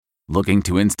Looking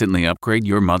to instantly upgrade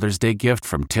your Mother's Day gift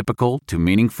from typical to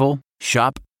meaningful?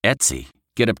 Shop Etsy.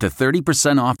 Get up to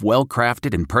 30% off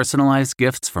well-crafted and personalized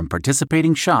gifts from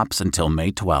participating shops until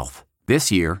May 12th. This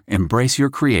year, embrace your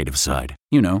creative side.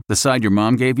 You know, the side your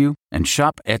mom gave you. And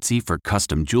shop Etsy for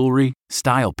custom jewelry,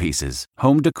 style pieces,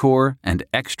 home decor, and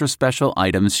extra special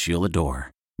items she'll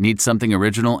adore. Need something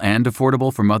original and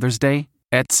affordable for Mother's Day?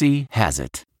 Etsy has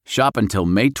it. Shop until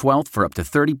May 12th for up to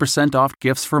 30% off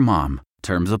gifts for mom.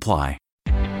 Terms apply.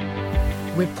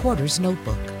 Reporter's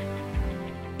Notebook.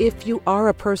 If you are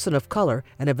a person of color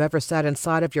and have ever sat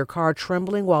inside of your car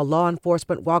trembling while law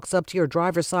enforcement walks up to your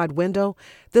driver's side window,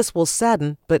 this will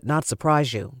sadden but not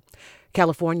surprise you.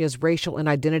 California's Racial and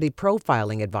Identity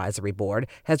Profiling Advisory Board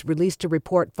has released a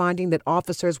report finding that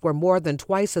officers were more than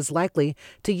twice as likely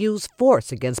to use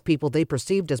force against people they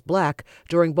perceived as black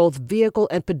during both vehicle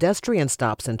and pedestrian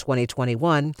stops in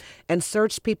 2021, and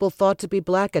searched people thought to be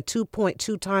black at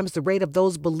 2.2 times the rate of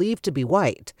those believed to be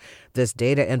white. This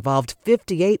data involved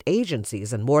 58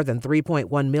 agencies and more than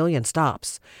 3.1 million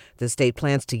stops. The state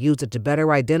plans to use it to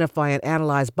better identify and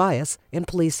analyze bias in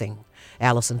policing.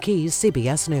 Allison Keyes,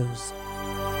 CBS News.